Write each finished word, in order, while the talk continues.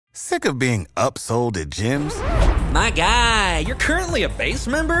Sick of being upsold at gyms? My guy, you're currently a base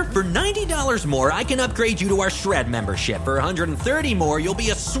member? For $90 more, I can upgrade you to our Shred membership. For $130 more, you'll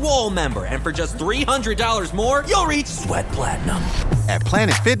be a Swole member. And for just $300 more, you'll reach Sweat Platinum. At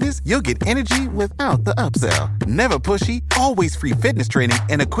Planet Fitness, you'll get energy without the upsell. Never pushy, always free fitness training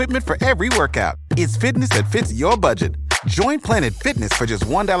and equipment for every workout. It's fitness that fits your budget. Join Planet Fitness for just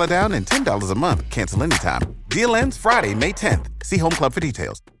 $1 down and $10 a month. Cancel anytime. Deal ends Friday, May 10th. See Home Club for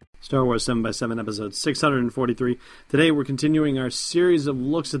details. Star Wars 7x7 episode 643. Today we're continuing our series of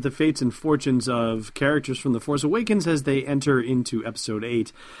looks at the fates and fortunes of characters from The Force Awakens as they enter into episode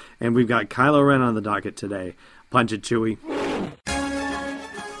 8. And we've got Kylo Ren on the docket today. Punch it, Chewie.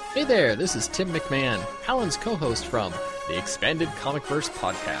 Hey there, this is Tim McMahon, Alan's co-host from the Expanded Comicverse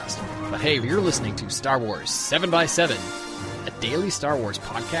podcast. But hey, you're listening to Star Wars 7x7, a daily Star Wars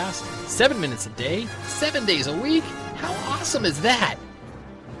podcast, 7 minutes a day, 7 days a week. How awesome is that?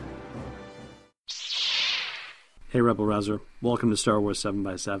 Hey, Rebel Rouser. Welcome to Star Wars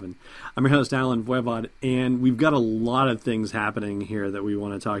 7x7. I'm your host, Alan Voivod, and we've got a lot of things happening here that we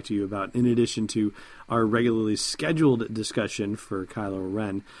want to talk to you about, in addition to our regularly scheduled discussion for Kylo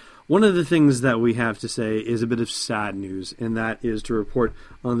Ren. One of the things that we have to say is a bit of sad news, and that is to report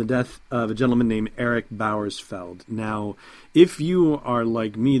on the death of a gentleman named Eric Bauersfeld. Now, if you are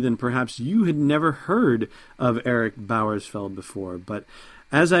like me, then perhaps you had never heard of Eric Bauersfeld before, but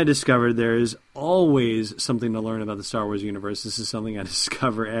as I discovered, there is always something to learn about the Star Wars universe. This is something I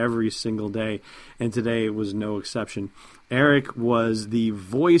discover every single day, and today was no exception. Eric was the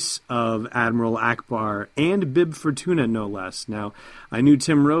voice of Admiral Ackbar and Bib Fortuna, no less. Now, I knew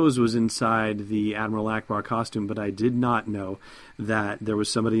Tim Rose was inside the Admiral Ackbar costume, but I did not know that there was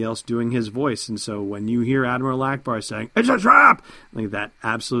somebody else doing his voice. And so when you hear Admiral Ackbar saying, "It's a trap!" like that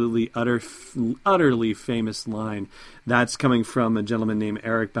absolutely utterly famous line, that's coming from a gentleman named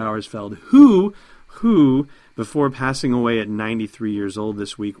Eric Bauersfeld, who, before passing away at 93 years old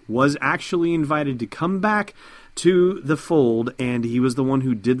this week, was actually invited to come back to the fold, and he was the one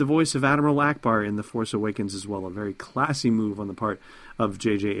who did the voice of Admiral Ackbar in The Force Awakens as well. A very classy move on the part of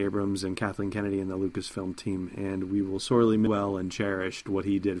J.J. Abrams and Kathleen Kennedy and the Lucasfilm team, and we will sorely miss well and cherished what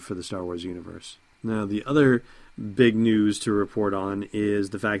he did for the Star Wars universe. Now, the other big news to report on is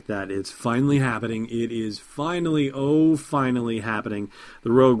the fact that it's finally happening. It is finally happening.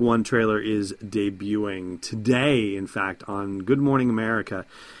 The Rogue One trailer is debuting today, in fact, on Good Morning America.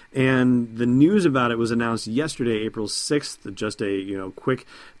 And the news about it was announced yesterday, April 6th, just a quick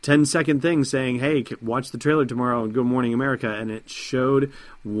 10-second thing saying, hey, watch the trailer tomorrow on Good Morning America. And it showed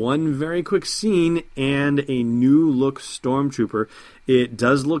one very quick scene and a new-look Stormtrooper. It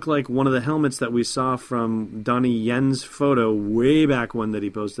does look like one of the helmets that we saw from Donnie Yen's photo way back when that he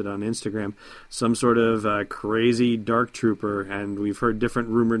posted on Instagram. Some sort of crazy dark trooper, and we've heard different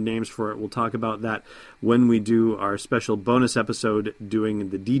rumored names for it. We'll talk about that when we do our special bonus episode doing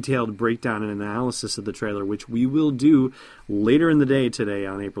the detailed breakdown and analysis of the trailer, which we will do later in the day today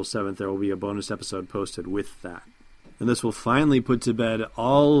on April 7th. There will be a bonus episode posted with that. And this will finally put to bed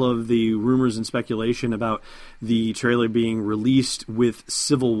all of the rumors and speculation about the trailer being released with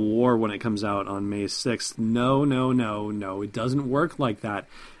Civil War when it comes out on May 6th. No. It doesn't work like that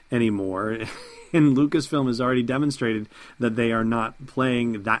anymore. And Lucasfilm has already demonstrated that they are not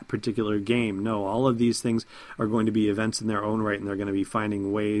playing that particular game. No, all of these things are going to be events in their own right, and they're going to be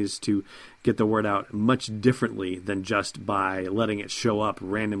finding ways to get the word out much differently than just by letting it show up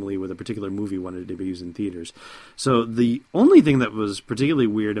randomly with a particular movie when it debuts in theaters. So the only thing that was particularly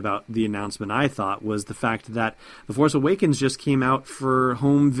weird about the announcement, I thought, was the fact that The Force Awakens just came out for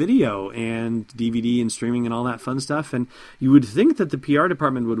home video and DVD and streaming and all that fun stuff, and you would think that the PR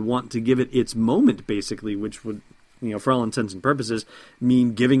department would want to give it its moment, basically, which would, for all intents and purposes,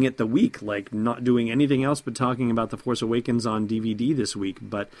 mean giving it the week, like not doing anything else but talking about The Force Awakens on DVD this week.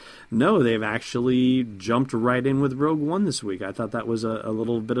 But no, they've actually jumped right in with Rogue One this week. I thought that was a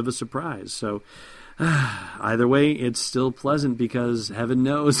little bit of a surprise. So either way, it's still pleasant because heaven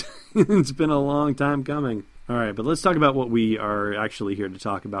knows it's been a long time coming. All right, but let's talk about what we are actually here to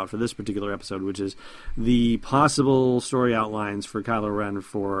talk about for this particular episode, which is the possible story outlines for Kylo Ren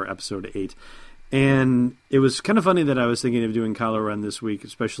for Episode 8. And it was kind of funny that I was thinking of doing Kylo Ren this week,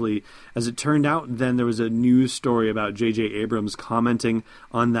 especially as it turned out then there was a news story about J.J. Abrams commenting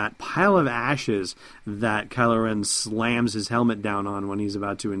on that pile of ashes that Kylo Ren slams his helmet down on when he's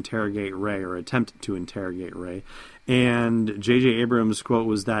about to interrogate Rey, or attempt to interrogate Rey. And J.J. Abrams' quote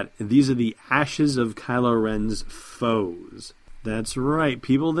was that these are the ashes of Kylo Ren's foes. That's right,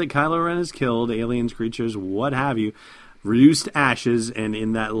 people that Kylo Ren has killed, aliens, creatures, what have you. reduced to ashes and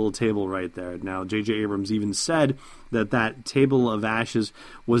in that little table right there. Now, J.J. Abrams even said that table of ashes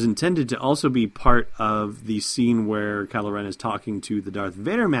was intended to also be part of the scene where Kylo Ren is talking to the Darth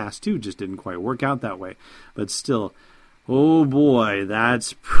Vader mask, too. Just didn't quite work out that way. But still, oh boy,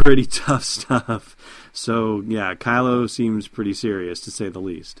 that's pretty tough stuff. So, yeah, Kylo seems pretty serious, to say the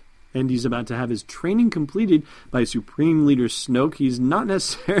least. And he's about to have his training completed by Supreme Leader Snoke. He's not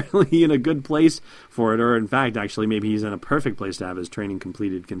necessarily in a good place for it, or in fact, actually, maybe he's in a perfect place to have his training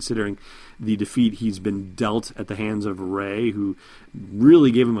completed, considering the defeat he's been dealt at the hands of Rey, who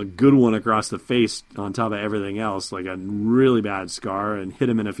really gave him a good one across the face on top of everything else, like a really bad scar, and hit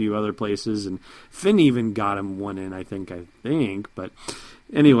him in a few other places, and Finn even got him one in, I think, but...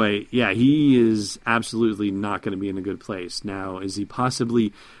 Anyway, yeah, he is absolutely not going to be in a good place. Now, is he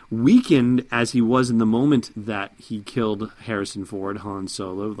possibly weakened as he was in the moment that he killed Harrison Ford, Han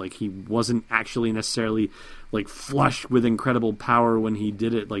Solo? Like, he wasn't actually necessarily, like, flush with incredible power when he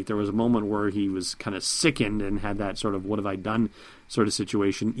did it. Like, there was a moment where he was kind of sickened and had that sort of what have I done sort of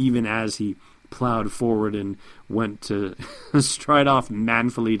situation, even as he plowed forward and went to stride off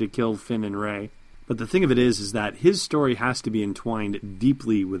manfully to kill Finn and Rey. But the thing of it is that his story has to be entwined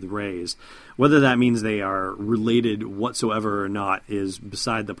deeply with Rey's. Whether that means they are related whatsoever or not is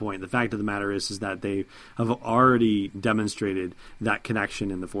beside the point. The fact of the matter is that they have already demonstrated that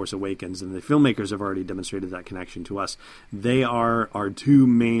connection in The Force Awakens, and the filmmakers have already demonstrated that connection to us. They are our two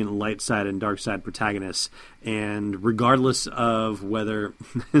main light side and dark side protagonists, and regardless of whether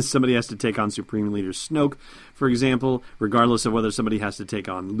somebody has to take on Supreme Leader Snoke, for example, regardless of whether somebody has to take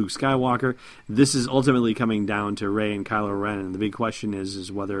on Luke Skywalker, this is ultimately coming down to Rey and Kylo Ren, and the big question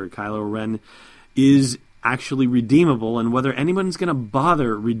is whether Kylo Ren is actually redeemable and whether anyone's going to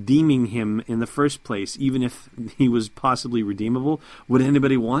bother redeeming him in the first place. Even if he was possibly redeemable, would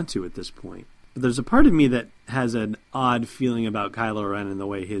anybody want to at this point? But there's a part of me that has an odd feeling about Kylo Ren and the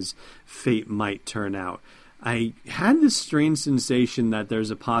way his fate might turn out. I had this strange sensation that there's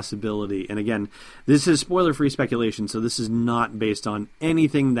a possibility, and again, this is spoiler-free speculation, so this is not based on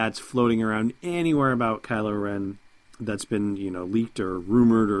anything that's floating around anywhere about Kylo Ren that's been, leaked or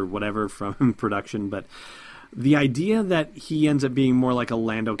rumored or whatever from production, but the idea that he ends up being more like a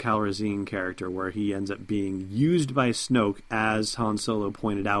Lando Calrissian character, where he ends up being used by Snoke, as Han Solo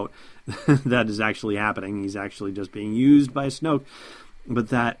pointed out, that is actually happening. He's actually just being used by Snoke, but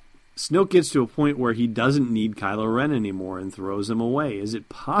that Snoke gets to a point where he doesn't need Kylo Ren anymore and throws him away. Is it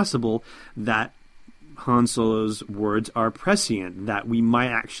possible that Han Solo's words are prescient, that we might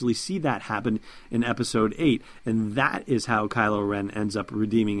actually see that happen in Episode 8, and that is how Kylo Ren ends up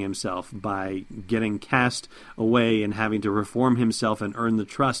redeeming himself, by getting cast away and having to reform himself and earn the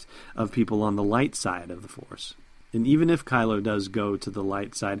trust of people on the light side of the Force? And even if Kylo does go to the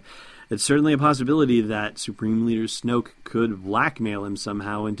light side, it's certainly a possibility that Supreme Leader Snoke could blackmail him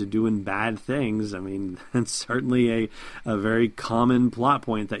somehow into doing bad things. I mean, that's certainly a very common plot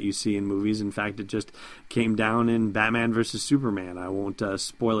point that you see in movies. In fact, it just came down in Batman vs. Superman. I won't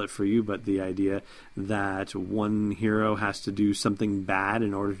spoil it for you, but the idea that one hero has to do something bad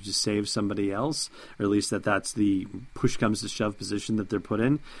in order to save somebody else, or at least that's the push comes to shove position that they're put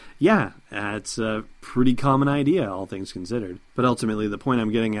in. Yeah, it's a pretty common idea, all things considered. But ultimately, the point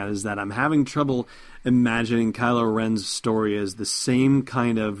I'm getting at is that I'm having trouble imagining Kylo Ren's story as the same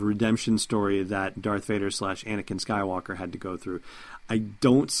kind of redemption story that Darth Vader / Anakin Skywalker had to go through. I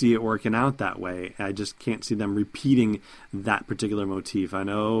don't see it working out that way. I just can't see them repeating that particular motif. I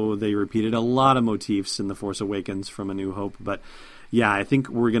know they repeated a lot of motifs in The Force Awakens from A New Hope, but yeah, I think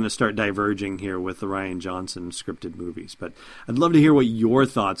we're going to start diverging here with the Rian Johnson scripted movies. But I'd love to hear what your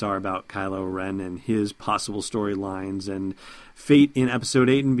thoughts are about Kylo Ren and his possible storylines and fate in Episode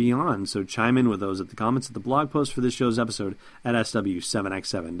 8 and beyond. So chime in with those at the comments of the blog post for this show's episode at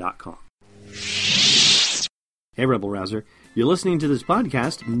sw7x7.com. Hey, Rebel Rouser. You're listening to this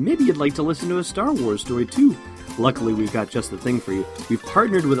podcast, maybe you'd like to listen to a Star Wars story too. Luckily, we've got just the thing for you. We've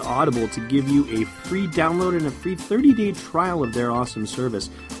partnered with Audible to give you a free download and a free 30-day trial of their awesome service.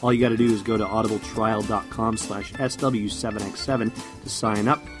 All you got to do is go to audibletrial.com/SW7x7 to sign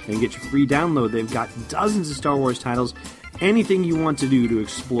up and get your free download. They've got dozens of Star Wars titles, anything you want to do to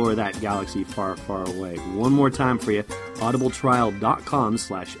explore that galaxy far, far away. One more time for you,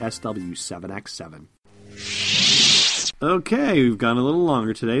 audibletrial.com/SW7x7. Okay, we've gone a little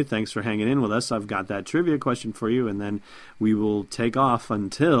longer today. Thanks for hanging in with us. I've got that trivia question for you, and then we will take off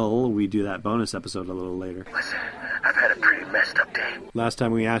until we do that bonus episode a little later. Listen, I've had a pretty messed up day. Last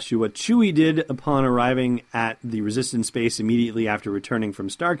time we asked you what Chewie did upon arriving at the Resistance base immediately after returning from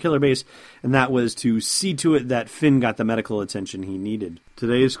Starkiller Base, and that was to see to it that Finn got the medical attention he needed.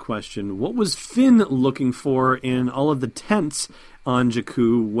 Today's question, what was Finn looking for in all of the tents on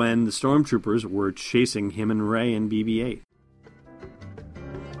Jakku when the stormtroopers were chasing him and Rey and BB-8?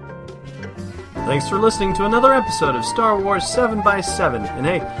 Thanks for listening to another episode of Star Wars 7x7. And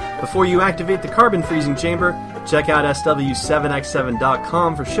hey, before you activate the carbon freezing chamber, check out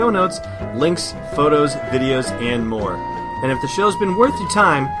SW7x7.com for show notes, links, photos, videos, and more. And if the show's been worth your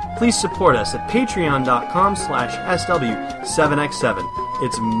time, please support us at patreon.com/SW7x7.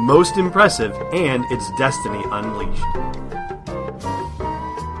 It's most impressive, and it's Destiny Unleashed.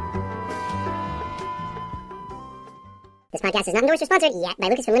 This podcast is not endorsed or sponsored yet by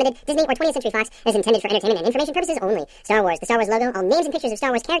Lucasfilm Limited, Disney, or 20th Century Fox. It is intended for entertainment and information purposes only. Star Wars, the Star Wars logo, all names and pictures of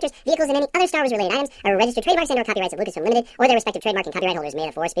Star Wars characters, vehicles, and any other Star Wars-related items are registered trademarks and/or copyrights of Lucasfilm Limited or their respective trademark and copyright holders. May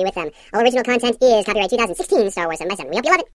the force be with them. All original content is copyright 2016 Star Wars 7x7. We hope you love it.